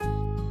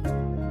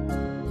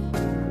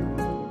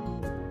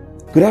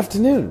Good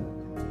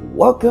afternoon.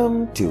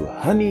 Welcome to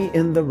Honey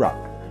in the Rock,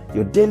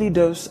 your daily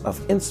dose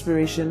of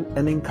inspiration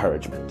and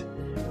encouragement.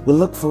 We'll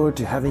look forward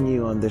to having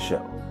you on the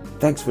show.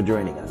 Thanks for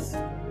joining us.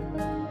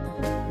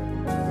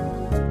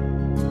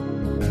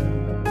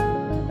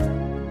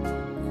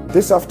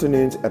 This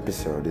afternoon's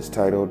episode is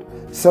titled,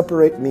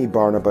 Separate Me,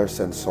 Barnabas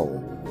and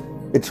Saul.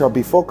 It shall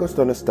be focused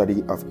on a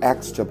study of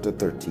Acts chapter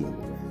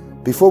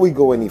 13. Before we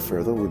go any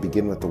further, we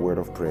begin with the word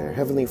of prayer.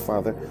 Heavenly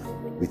Father,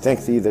 we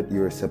thank Thee that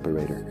You're a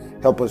separator.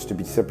 Help us to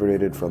be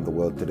separated from the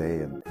world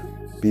today and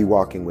be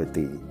walking with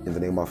Thee. In the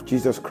name of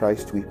Jesus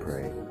Christ we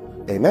pray.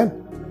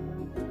 Amen.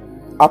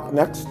 Up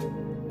next,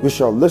 we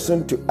shall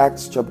listen to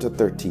Acts chapter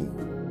 13.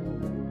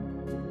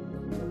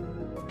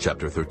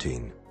 Chapter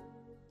 13.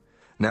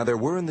 Now there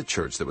were in the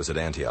church that was at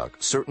Antioch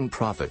certain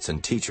prophets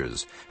and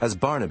teachers, as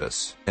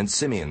Barnabas, and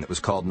Simeon that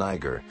was called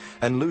Niger,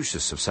 and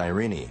Lucius of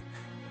Cyrene,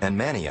 and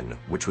Manaen,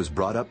 which was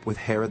brought up with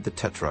Herod the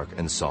Tetrarch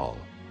and Saul.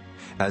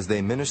 As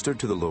they ministered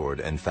to the Lord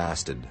and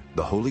fasted,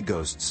 the Holy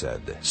Ghost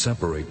said,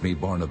 Separate me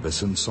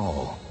Barnabas and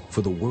Saul,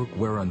 for the work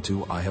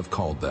whereunto I have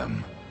called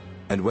them.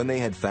 And when they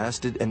had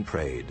fasted and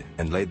prayed,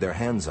 and laid their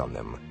hands on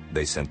them,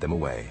 they sent them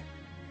away.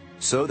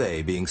 So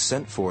they, being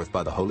sent forth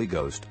by the Holy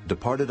Ghost,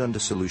 departed unto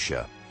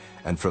Seleucia,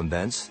 and from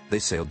thence they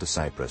sailed to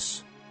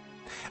Cyprus.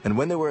 And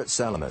when they were at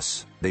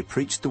Salamis, they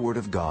preached the word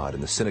of God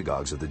in the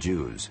synagogues of the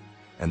Jews,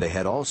 and they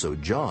had also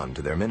John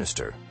to their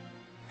minister.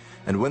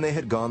 And when they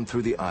had gone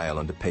through the isle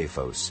unto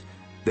Paphos,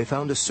 they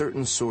found a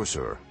certain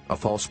sorcerer, a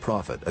false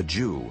prophet, a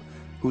Jew,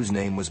 whose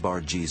name was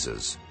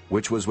Bar-Jesus,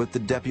 which was with the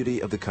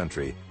deputy of the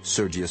country,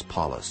 Sergius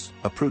Paulus,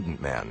 a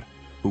prudent man,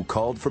 who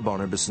called for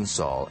Barnabas and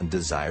Saul, and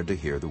desired to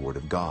hear the word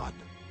of God.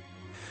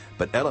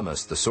 But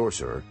Elymas the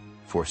sorcerer,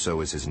 for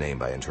so is his name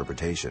by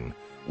interpretation,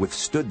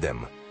 withstood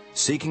them,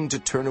 seeking to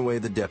turn away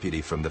the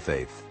deputy from the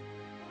faith.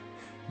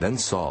 Then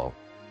Saul,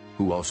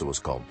 who also was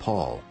called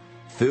Paul,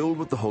 filled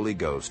with the Holy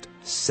Ghost,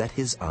 set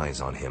his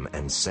eyes on him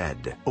and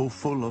said, O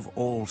full of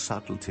all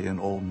subtlety and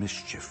all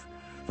mischief,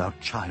 thou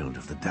child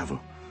of the devil,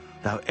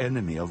 thou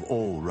enemy of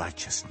all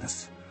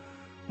righteousness,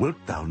 wilt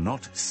thou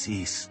not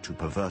cease to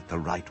pervert the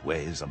right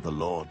ways of the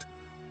Lord?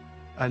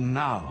 And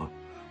now,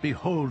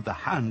 behold, the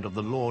hand of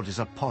the Lord is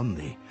upon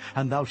thee,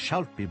 and thou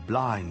shalt be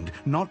blind,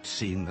 not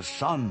seeing the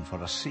sun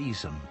for a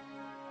season.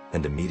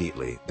 And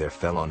immediately there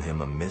fell on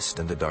him a mist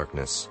and a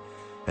darkness,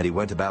 and he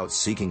went about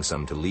seeking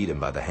some to lead him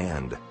by the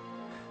hand.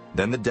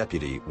 Then the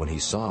deputy, when he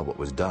saw what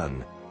was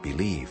done,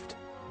 believed,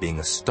 being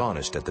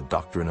astonished at the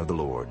doctrine of the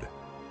Lord.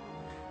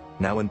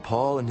 Now when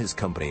Paul and his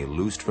company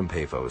loosed from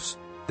Paphos,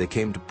 they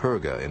came to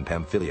Perga in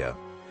Pamphylia,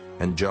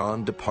 and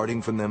John,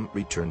 departing from them,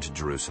 returned to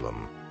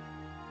Jerusalem.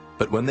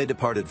 But when they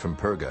departed from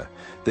Perga,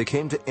 they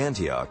came to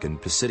Antioch in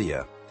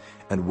Pisidia,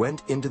 and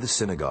went into the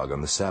synagogue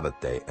on the Sabbath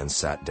day, and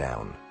sat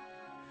down.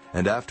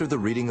 And after the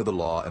reading of the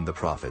law and the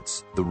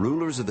prophets, the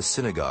rulers of the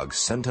synagogue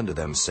sent unto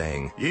them,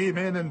 saying, Ye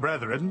men and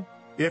brethren,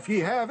 if ye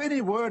have any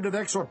word of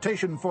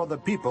exhortation for the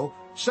people,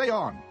 say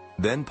on.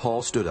 Then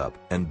Paul stood up,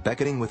 and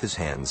beckoning with his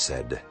hand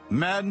said,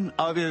 Men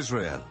of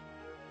Israel,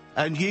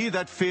 and ye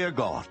that fear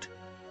God,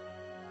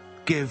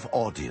 give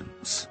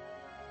audience.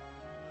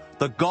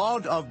 The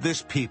God of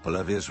this people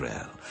of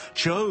Israel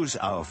chose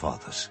our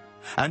fathers,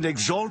 and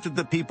exalted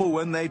the people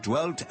when they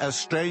dwelt as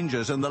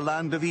strangers in the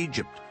land of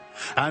Egypt,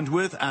 and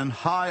with an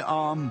high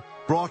arm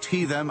brought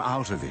he them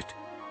out of it.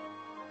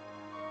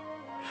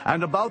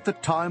 And about the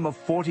time of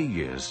 40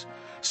 years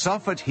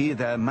suffered he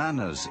their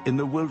manners in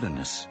the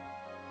wilderness.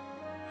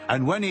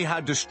 And when he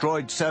had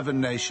destroyed 7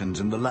 nations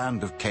in the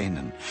land of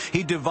Canaan,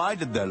 he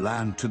divided their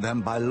land to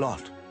them by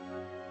lot.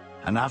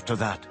 And after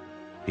that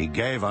he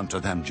gave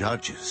unto them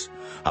judges,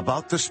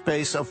 about the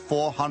space of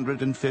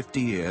 450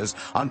 years,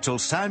 until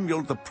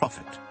Samuel the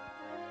prophet.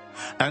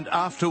 And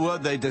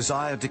afterward they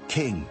desired a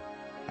king,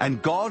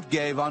 and God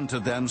gave unto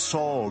them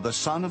Saul the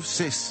son of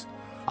Cis,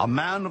 a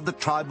man of the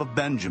tribe of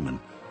Benjamin,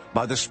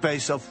 by the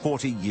space of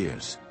 40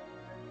 years.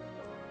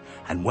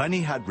 And when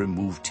he had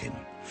removed him,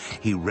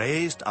 he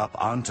raised up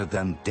unto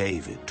them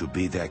David to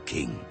be their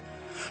king,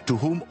 to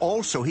whom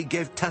also he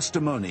gave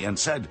testimony, and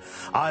said,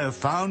 I have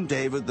found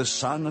David the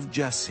son of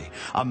Jesse,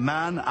 a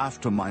man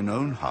after mine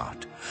own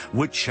heart,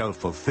 which shall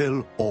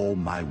fulfill all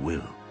my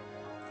will.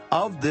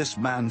 Of this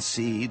man's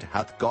seed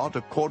hath God,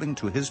 according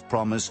to his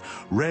promise,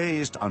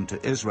 raised unto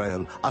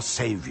Israel a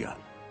Saviour,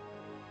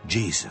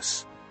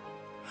 Jesus.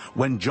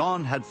 When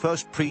John had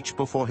first preached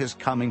before his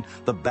coming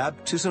the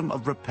baptism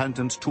of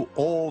repentance to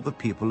all the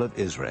people of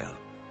Israel.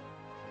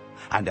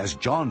 And as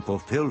John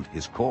fulfilled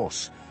his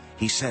course,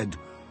 he said,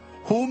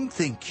 Whom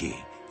think ye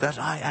that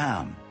I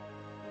am?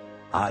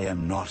 I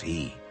am not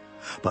he.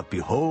 But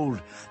behold,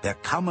 there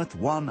cometh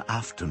one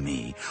after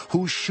me,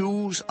 whose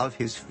shoes of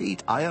his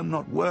feet I am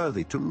not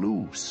worthy to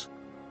loose.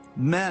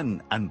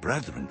 Men and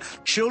brethren,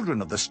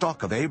 children of the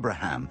stock of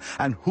Abraham,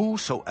 and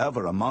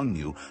whosoever among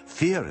you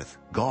feareth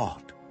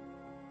God,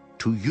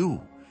 to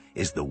you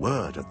is the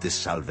word of this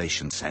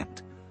salvation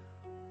sent.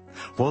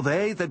 For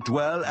they that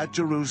dwell at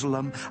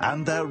Jerusalem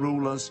and their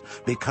rulers,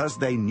 because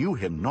they knew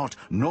him not,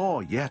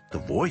 nor yet the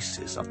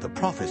voices of the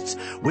prophets,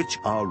 which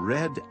are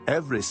read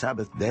every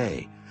Sabbath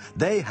day,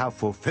 they have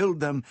fulfilled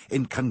them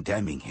in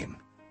condemning him.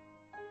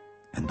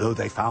 And though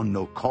they found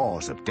no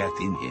cause of death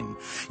in him,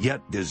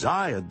 yet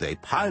desired they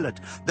Pilate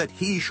that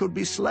he should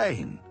be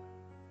slain.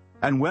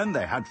 And when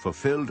they had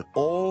fulfilled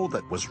all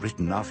that was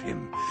written of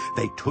him,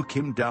 they took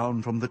him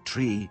down from the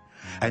tree,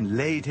 and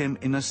laid him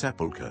in a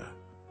sepulchre.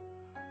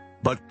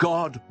 But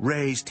God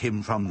raised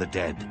him from the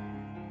dead,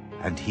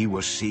 and he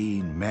was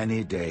seen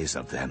many days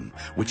of them,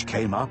 which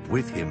came up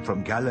with him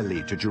from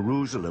Galilee to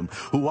Jerusalem,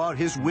 who are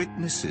his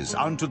witnesses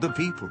unto the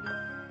people.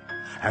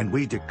 And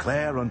we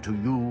declare unto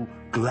you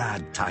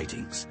glad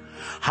tidings,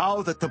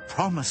 how that the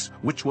promise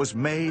which was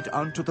made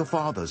unto the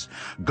fathers,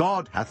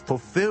 God hath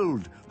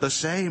fulfilled the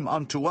same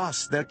unto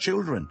us their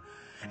children,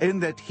 in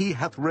that he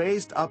hath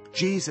raised up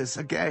Jesus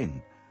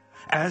again,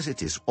 as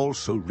it is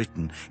also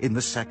written in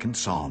the 2nd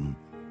Psalm,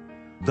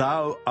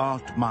 Thou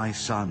art my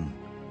son,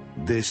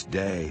 this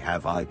day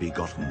have I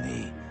begotten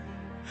thee.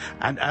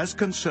 And as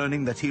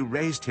concerning that he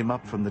raised him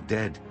up from the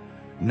dead,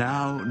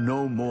 now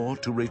no more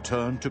to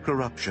return to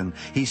corruption,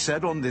 he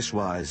said on this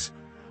wise,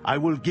 I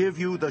will give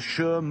you the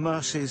sure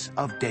mercies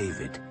of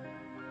David.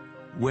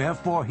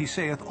 Wherefore he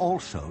saith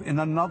also in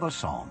another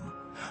psalm,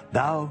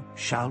 Thou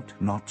shalt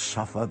not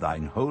suffer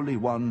thine Holy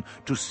One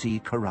to see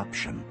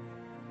corruption.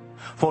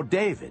 For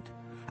David,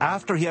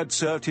 after he had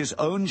served his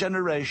own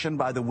generation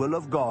by the will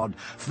of God,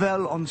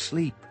 fell on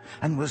sleep,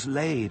 and was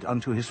laid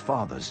unto his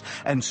fathers,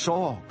 and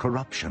saw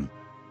corruption.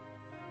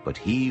 But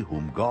he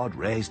whom God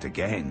raised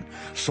again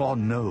saw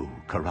no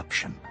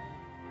corruption.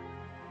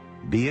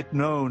 Be it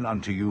known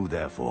unto you,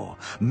 therefore,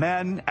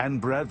 men and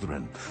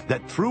brethren,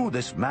 that through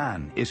this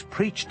man is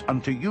preached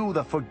unto you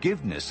the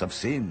forgiveness of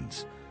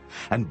sins.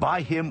 And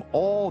by him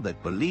all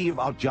that believe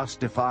are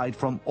justified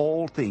from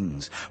all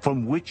things,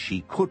 from which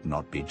he could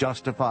not be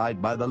justified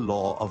by the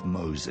law of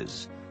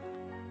Moses.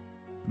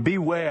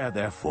 Beware,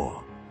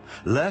 therefore,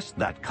 lest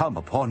that come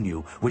upon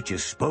you which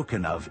is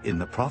spoken of in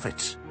the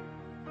prophets.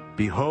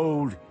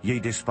 Behold, ye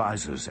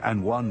despisers,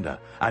 and wonder,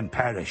 and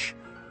perish.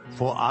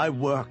 For I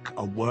work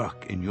a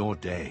work in your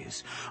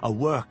days, a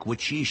work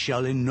which ye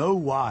shall in no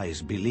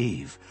wise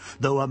believe,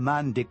 though a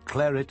man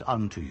declare it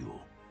unto you.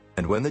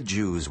 And when the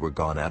Jews were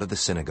gone out of the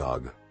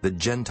synagogue, the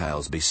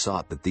Gentiles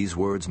besought that these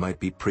words might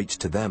be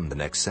preached to them the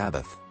next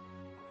Sabbath.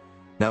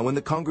 Now when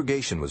the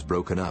congregation was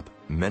broken up,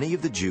 many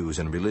of the Jews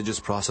and religious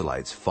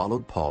proselytes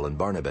followed Paul and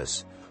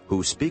Barnabas,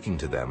 who, speaking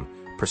to them,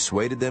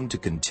 persuaded them to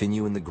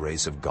continue in the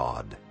grace of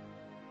God.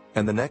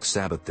 And the next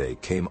Sabbath day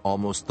came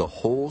almost the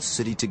whole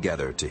city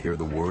together to hear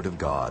the word of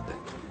God.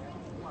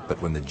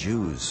 But when the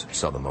Jews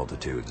saw the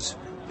multitudes,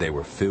 they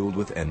were filled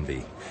with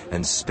envy,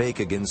 and spake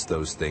against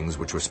those things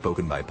which were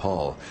spoken by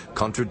Paul,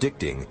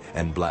 contradicting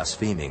and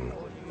blaspheming.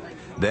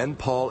 Then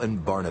Paul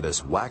and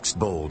Barnabas waxed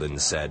bold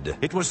and said,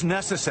 It was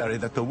necessary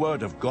that the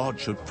word of God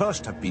should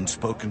first have been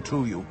spoken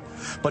to you.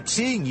 But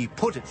seeing ye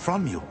put it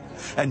from you,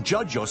 and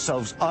judge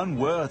yourselves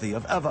unworthy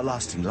of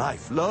everlasting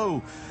life,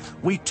 lo,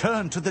 we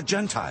turn to the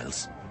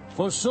Gentiles.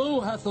 For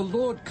so hath the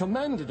Lord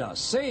commanded us,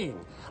 saying,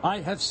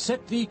 I have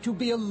set thee to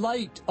be a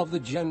light of the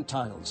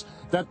Gentiles,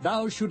 that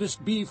thou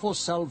shouldest be for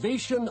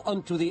salvation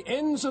unto the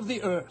ends of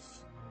the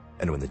earth.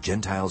 And when the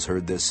Gentiles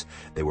heard this,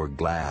 they were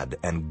glad,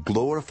 and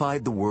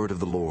glorified the word of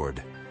the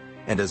Lord.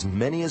 And as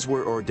many as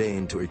were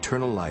ordained to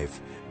eternal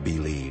life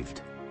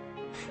believed.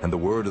 And the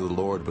word of the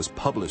Lord was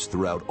published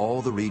throughout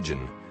all the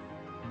region.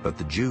 But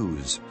the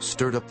Jews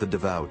stirred up the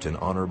devout and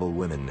honorable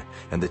women,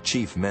 and the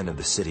chief men of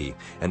the city,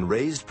 and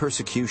raised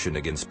persecution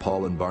against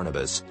Paul and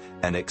Barnabas,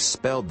 and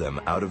expelled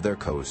them out of their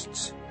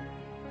coasts.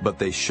 But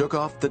they shook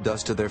off the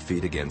dust of their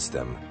feet against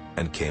them,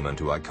 and came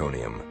unto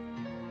Iconium.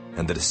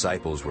 And the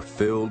disciples were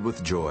filled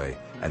with joy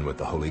and with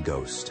the Holy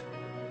Ghost.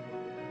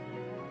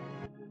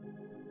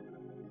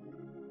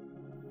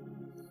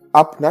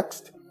 Up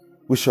next,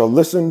 we shall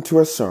listen to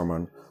a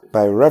sermon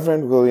by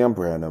Reverend William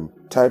Branham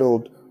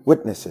titled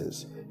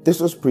Witnesses. This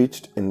was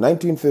preached in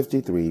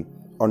 1953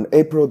 on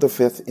April the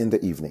 5th in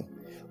the evening.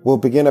 We'll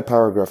begin at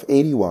paragraph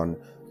 81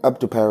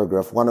 up to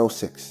paragraph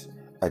 106.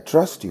 I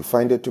trust you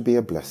find it to be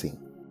a blessing.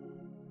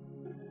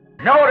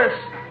 Notice,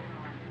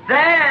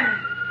 then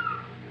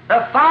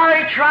the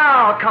fiery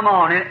trial come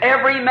on, and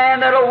every man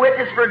that'll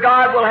witness for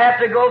God will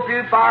have to go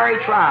through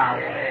fiery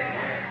trials.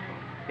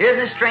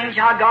 Isn't it strange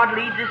how God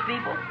leads His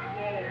people?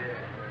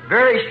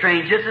 Very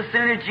strange. Just as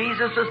soon as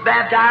Jesus was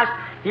baptized,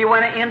 He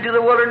went into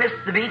the wilderness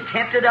to be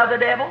tempted of the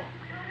devil.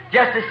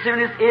 Just as soon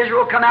as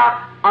Israel come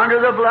out under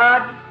the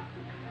blood,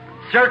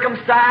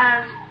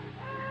 circumcised,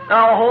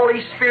 the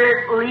Holy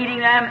Spirit leading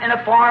them in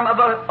the form of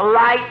a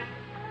light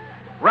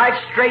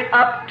right straight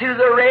up to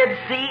the Red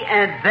Sea,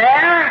 and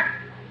there,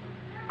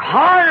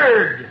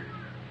 hard.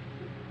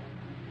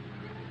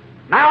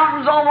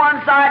 Mountains on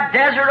one side,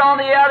 desert on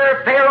the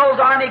other, Pharaoh's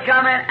army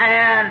coming,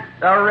 and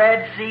the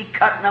Red Sea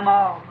cutting them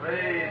off.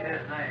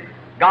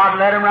 God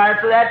led them right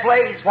to that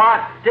place.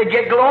 What? To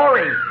get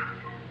glory.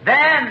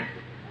 Then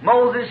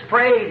Moses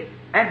prayed,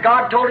 And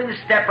God told him to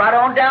step right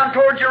on down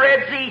towards the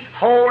Red Sea,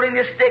 holding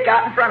his stick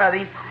out in front of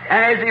him.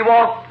 And as he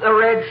walked, the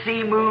Red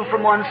Sea moved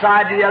from one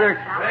side to the other,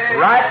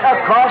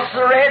 right across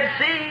the Red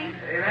Sea.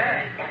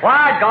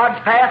 Why?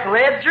 God's path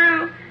led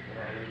through.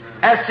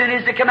 As soon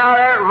as they come out of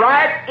there,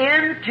 right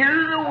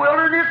into the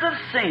wilderness of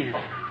sin.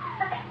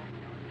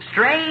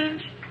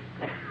 Strange.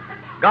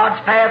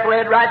 God's path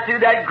led right through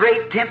that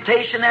great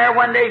temptation there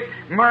when they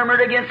murmured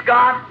against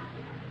God.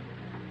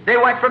 They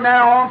went from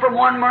there on, from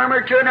one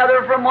murmur to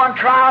another, from one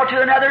trial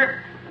to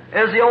another.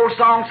 As the old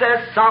song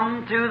says,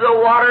 some through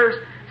the waters,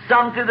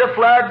 some through the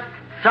floods,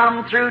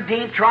 some through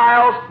deep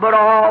trials, but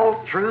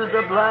all through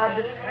the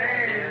blood.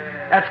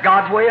 That's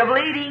God's way of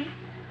leading.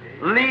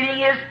 Leading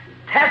His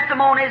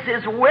testimonies,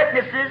 His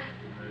witnesses.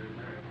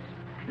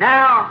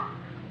 Now,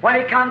 when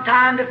it come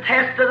time to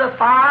test of the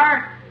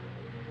fire,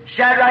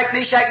 Shadrach,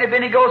 Meshach, and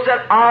Abednego said,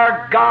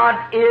 our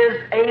God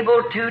is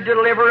able to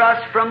deliver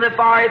us from the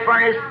fiery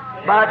furnace,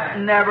 but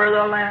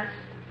nevertheless,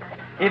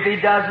 if He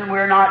doesn't,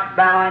 we're not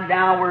bowing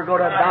down, we're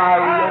going to die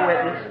a real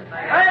witness.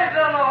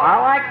 I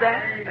like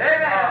that.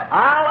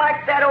 I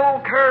like that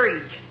old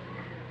courage.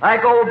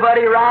 Like old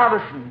Buddy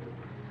Robinson.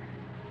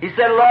 He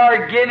said,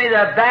 Lord, give me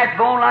the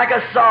backbone like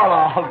a saw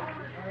log.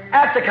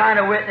 That's the kind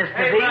of witness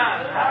to be.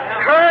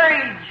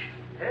 Courage.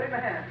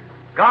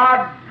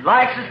 God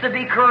likes us to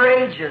be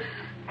courageous.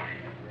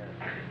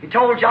 He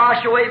told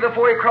Joshua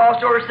before he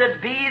crossed over,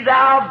 said, be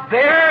thou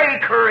very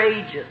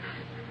courageous.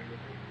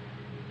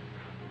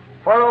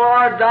 For the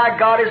Lord thy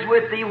God is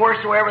with thee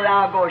wheresoever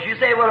thou goest. You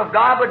say, well, if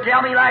God would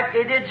tell me like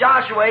He did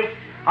Joshua,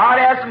 I'd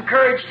have some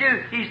courage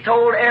too. He's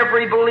told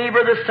every believer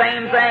the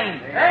same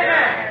thing.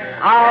 Amen.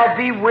 I'll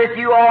be with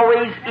you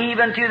always,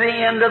 even to the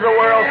end of the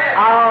world.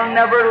 I'll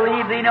never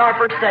leave thee nor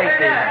forsake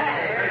thee.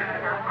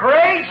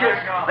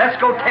 Courageous. Let's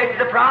go take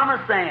the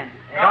promise then.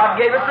 God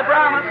gave us the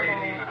promise.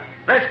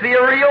 Let's be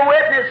a real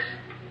witness.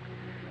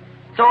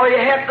 So He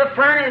hit the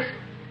furnace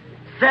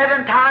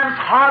 7 times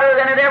hotter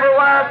than it ever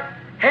was.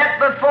 Hit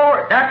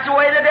before. That's the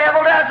way the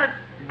devil does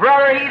it.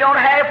 Brother, he don't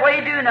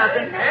halfway do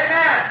nothing.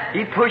 Amen.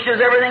 He pushes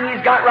everything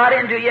he's got right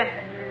into you.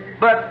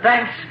 But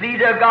thanks be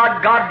to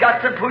God, God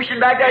got some pushing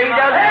back there. He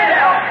does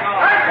himself.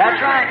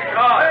 That's right.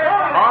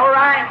 All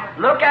right.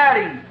 Look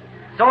at him.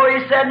 So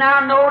he said,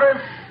 now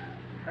notice,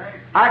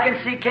 I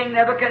can see King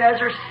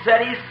Nebuchadnezzar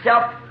set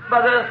himself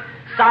by the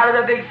side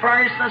of the big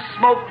furnace and the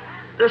smoke.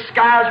 The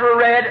skies were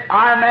red.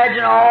 I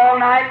imagine all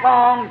night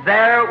long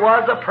there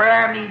was a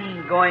prayer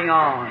meeting going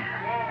on.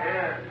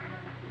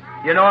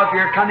 You know, if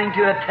you're coming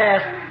to a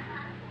test,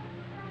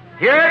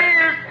 here it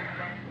is.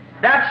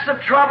 That's the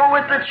trouble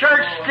with the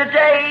church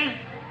today.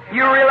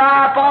 You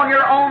rely upon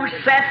your own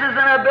senses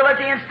and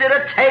ability instead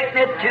of taking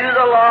it to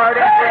the Lord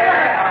in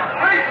prayer.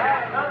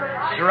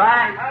 That's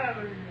right.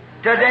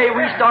 Today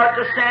we start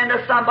to send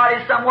to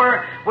somebody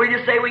somewhere where you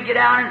say we get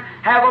out and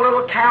have a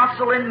little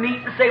council and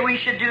meet and say we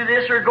should do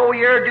this or go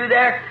here or do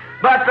there.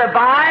 But the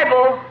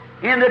Bible,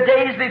 in the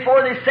days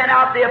before they sent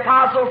out the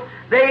apostles,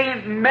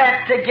 they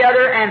met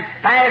together and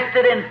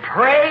fasted and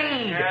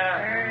prayed.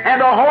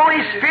 And the Holy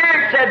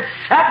Spirit said,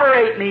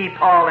 separate me,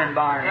 Paul and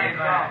Barnabas.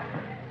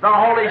 The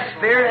Holy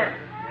Spirit.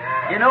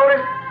 You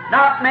notice?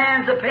 Not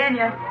man's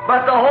opinion,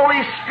 but the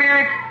Holy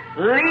Spirit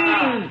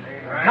leading,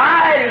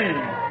 guiding.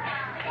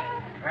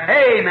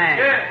 Amen.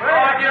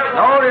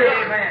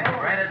 Notice.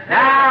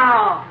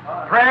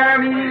 Now, prayer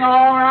meeting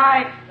all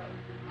right.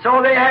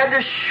 So they had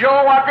to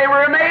show what they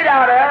were made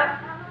out of.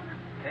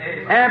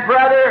 And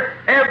brother,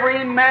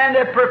 every man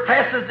that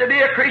professes to be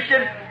a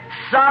Christian,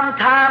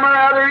 sometime or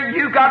other,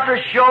 you got to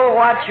show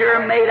what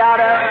you're made out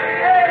of.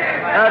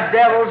 The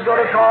devil's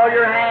going to call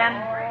your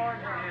hand.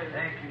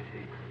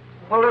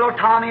 Well, little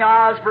Tommy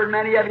Osborne,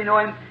 many of you know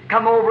him,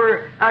 come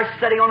over. I was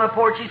sitting on the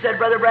porch. He said,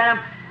 Brother Branham,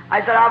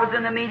 I said, I was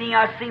in the meeting.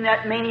 I seen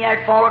that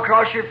maniac fall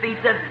across your feet.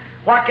 Said,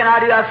 what can I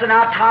do? I said,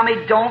 now,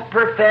 Tommy, don't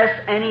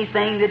profess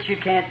anything that you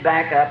can't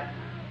back up.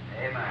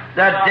 Amen.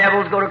 The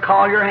devil's going to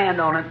call your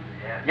hand on it.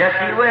 Yes,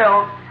 he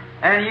will.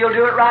 And you'll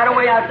do it right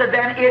away. I said,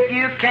 then if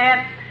you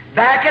can't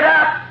back it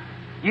up,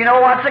 you know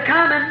what's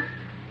a-coming.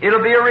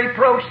 It'll be a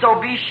reproach,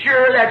 so be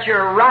sure that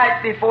you're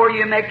right before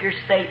you make your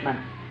statement.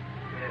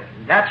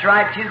 That's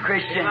right, too,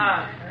 Christian.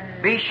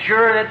 Be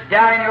sure that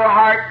down in your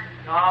heart,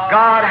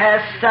 God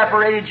has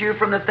separated you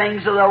from the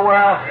things of the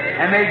world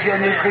and made you a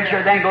new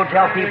creature. Then go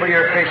tell people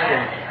you're a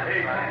Christian.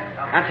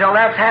 Until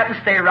that's happened,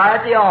 stay right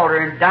at the altar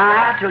and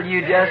die till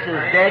you're just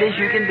as dead as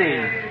you can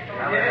be.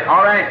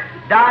 All right.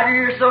 Die till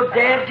you're so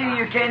dead till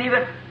you can't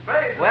even...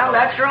 Well,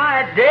 that's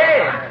right,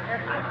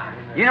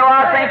 dead. You know,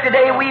 I think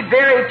today we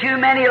bury too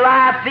many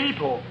live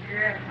people.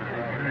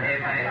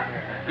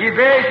 You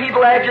bury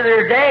people after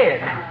they're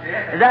dead.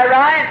 Is that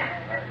right?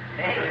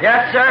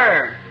 Yes,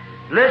 sir.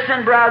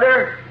 Listen,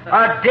 brother,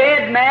 a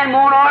dead man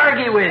won't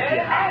argue with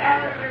you.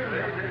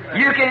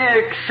 You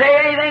can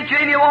say anything to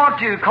him you want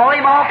to. Call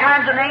him all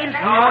kinds of names.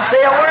 He won't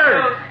say a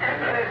word.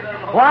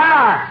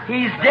 Why?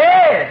 He's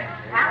dead.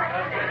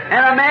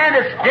 And a man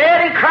that's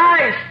dead in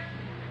Christ,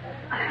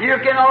 you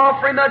can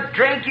offer him a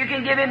drink, you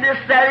can give him this,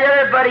 that, the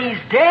other, but he's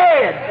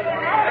dead.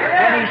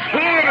 And he's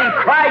hid in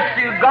Christ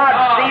through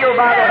God's seal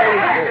by the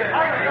Holy Spirit.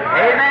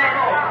 Amen.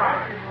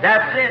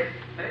 That's it.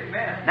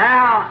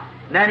 Now,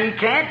 then he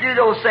can't do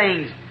those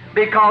things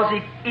because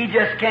he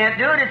just can't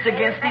do it. It's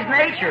against his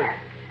nature.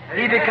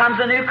 He becomes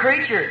a new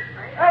creature.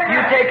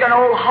 You take an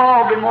old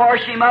hog and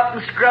wash him up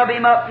and scrub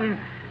him up and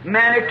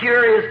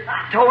manicure his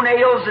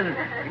toenails and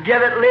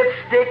give it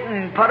lipstick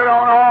and put it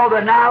on all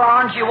the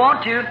nylons you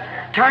want to.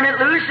 Turn it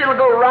loose, it'll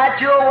go right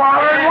to a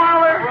waller and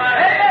waller.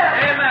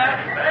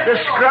 The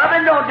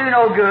scrubbing don't do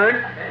no good.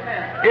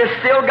 It's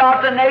still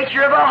got the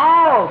nature of a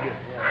hog.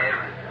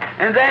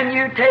 And then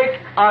you take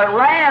a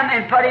lamb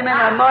and put him in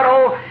a mud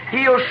hole,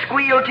 he'll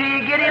squeal till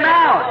you get him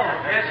out.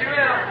 Yes, you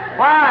will.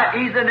 Why?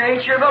 He's the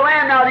nature of a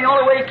lamb. Now, the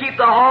only way to keep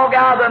the hog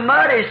out of the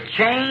mud is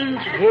change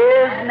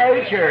his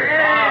nature.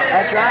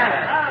 That's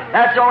right.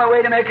 That's the only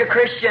way to make a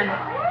Christian.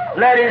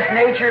 Let his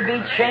nature be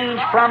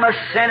changed from a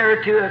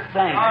sinner to a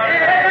saint.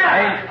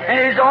 And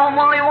there's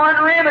only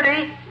one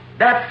remedy.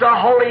 That's the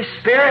Holy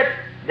Spirit.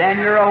 Then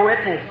you're a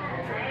witness.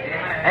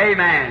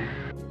 Amen.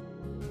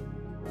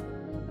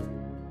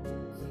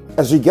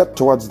 As we get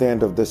towards the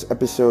end of this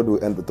episode, we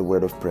end with the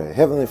word of prayer.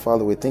 Heavenly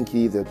Father, we thank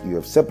you that you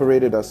have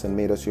separated us and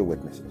made us your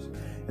witnesses,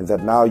 and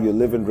that now you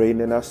live and reign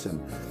in us, and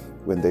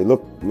when the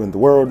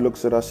world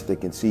looks at us, they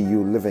can see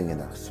you living in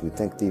us. We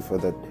thank thee for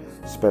that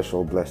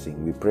special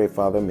blessing. We pray,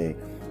 Father, may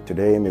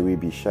we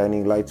be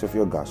shining lights of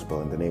your gospel.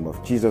 In the name of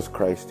Jesus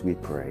Christ, we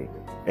pray.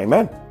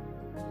 Amen.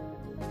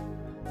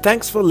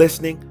 Thanks for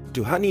listening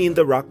to Honey in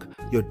the Rock,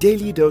 your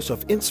daily dose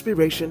of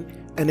inspiration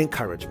and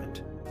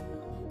encouragement.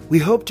 We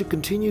hope to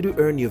continue to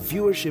earn your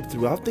viewership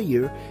throughout the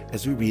year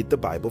as we read the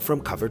Bible from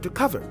cover to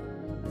cover.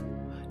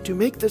 To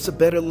make this a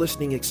better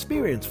listening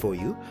experience for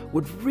you,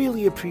 would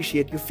really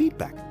appreciate your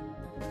feedback.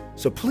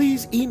 So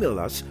please email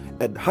us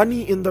at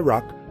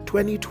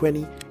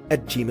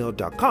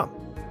honeyintherock2020@gmail.com.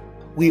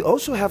 We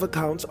also have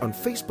accounts on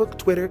Facebook,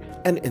 Twitter,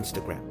 and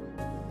Instagram.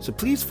 So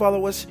please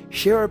follow us,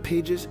 share our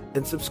pages,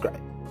 and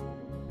subscribe.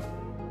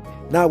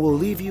 Now we'll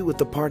leave you with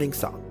the parting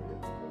song.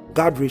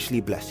 God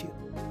richly bless you.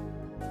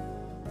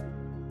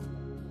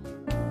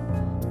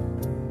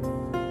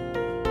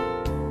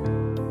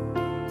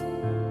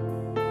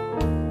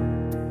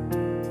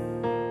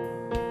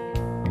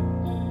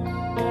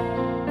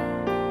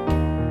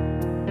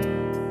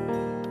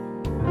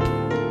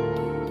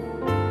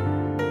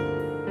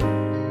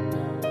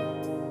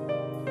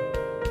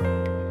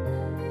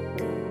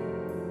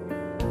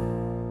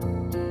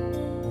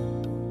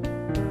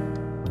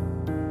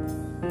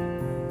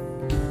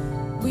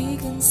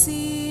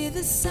 See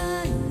the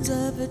signs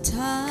of the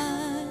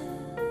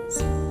times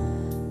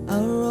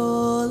are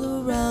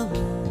all around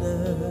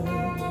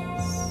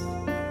us.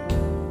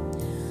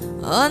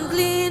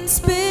 Unclean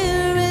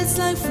spirits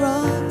like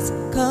frogs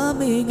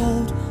coming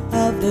out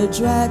of the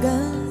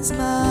dragon's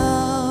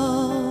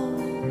mouth.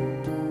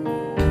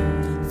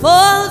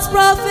 False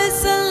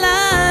prophets are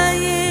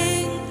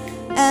lying,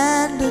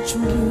 and the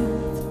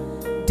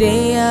truth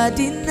they are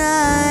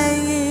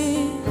denying.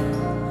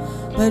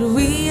 But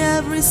we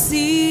have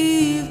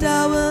received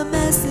our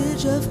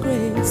message of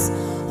grace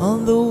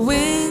on the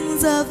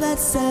wings of that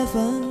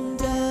seventh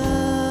dove.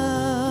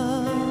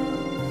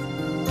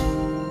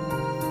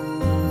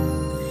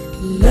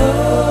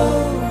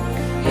 Lo,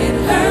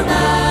 in her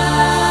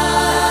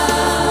mouth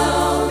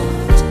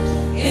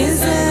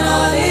is an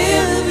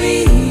olive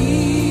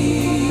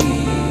leaf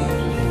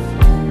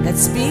that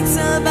speaks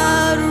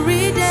about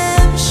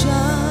redemption,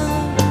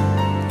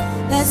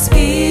 that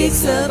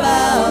speaks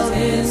about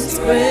His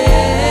grace.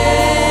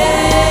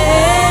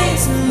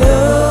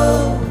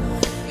 Lo,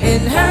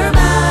 in her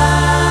mouth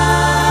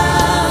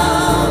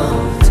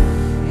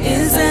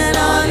is an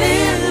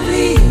olive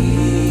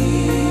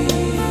leaf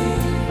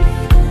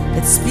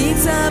that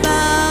speaks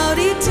about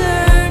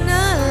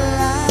eternal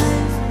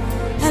life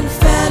and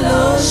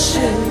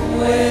fellowship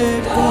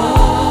with God.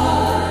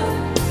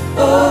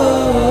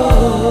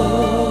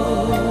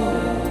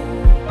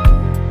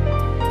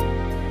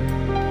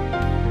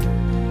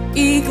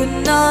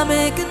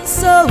 Economic and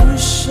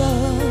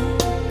social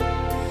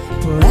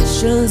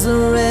pressures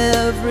are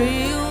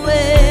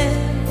everywhere,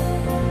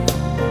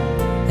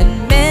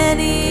 and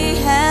many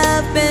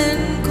have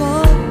been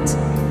caught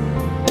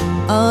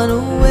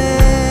unaware.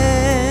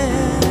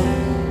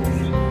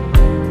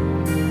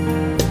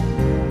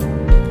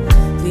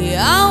 The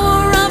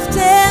hour of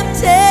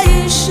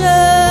temptation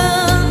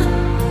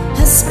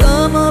has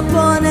come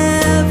upon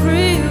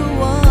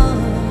everyone,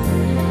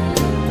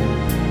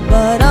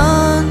 but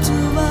unto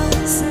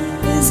us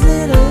His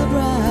little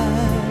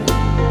bride,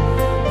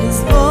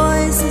 His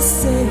voice is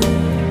saying,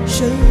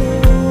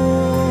 Shalom.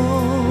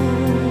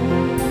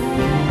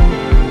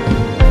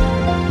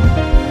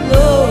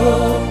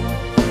 Lo,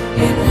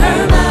 in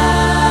her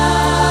mouth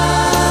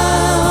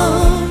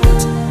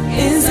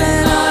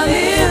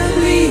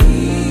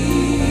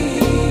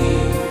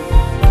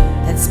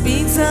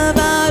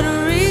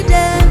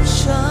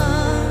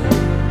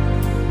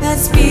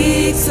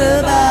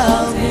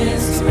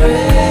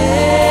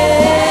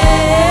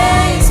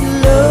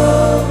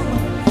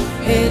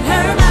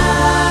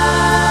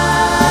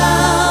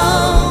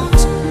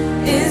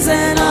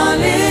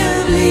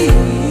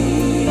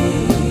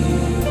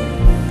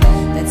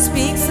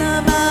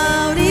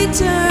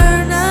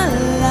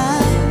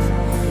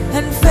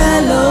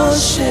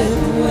fellowship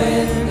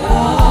with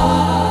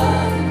God.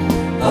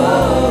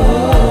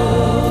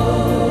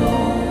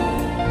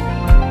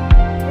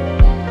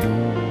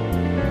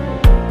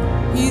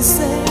 He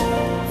said,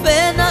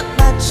 fear not,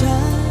 my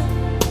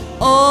child,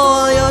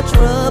 all your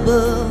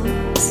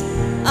troubles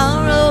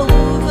are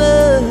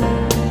over.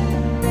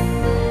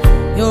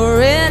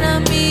 Your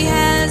enemy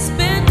has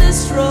been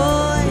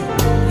destroyed.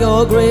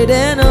 Your great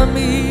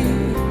enemy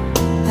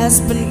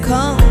has been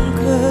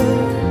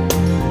conquered.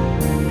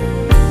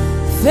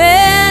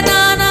 Fear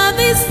none of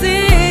these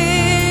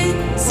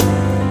things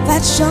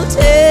that shall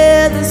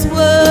tear this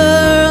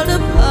world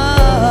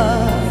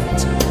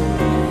apart.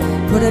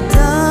 For the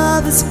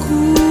dove is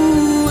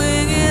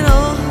cooing in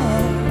our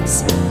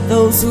hearts,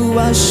 those who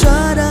are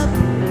shut up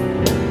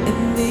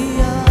in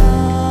the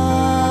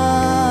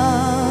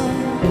ark.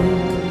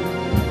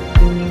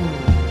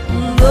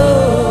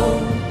 Oh,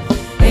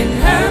 in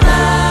her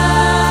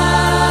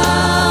mouth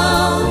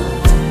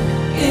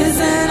is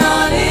an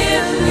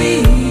olive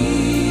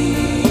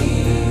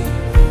leaf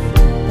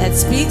that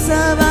speaks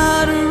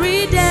about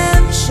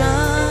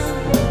redemption,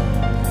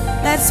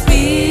 that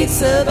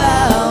speaks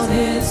about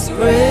His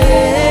grace.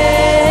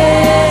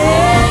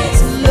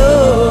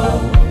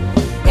 Lord,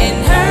 in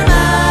her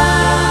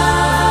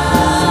mouth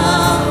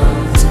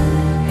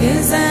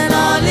is an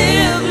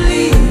olive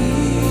leaf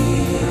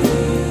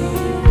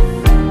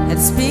that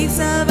speaks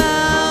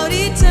about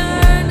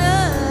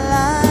eternal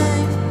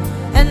life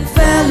and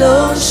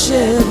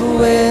fellowship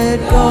with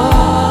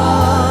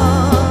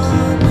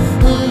God.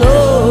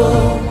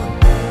 Lord,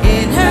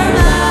 in her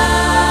mouth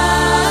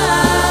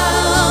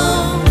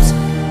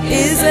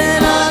is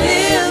an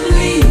olive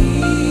leaf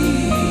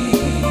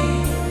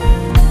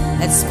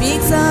that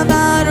speaks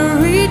about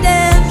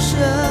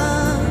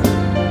redemption,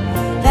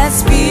 that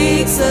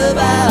speaks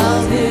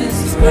about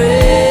His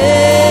grace.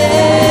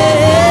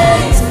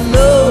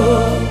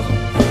 Lord,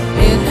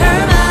 in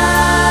her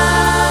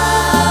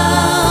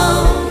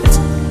mouth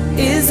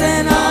is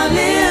an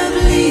olive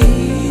leaf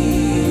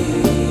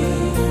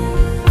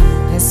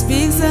that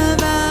speaks about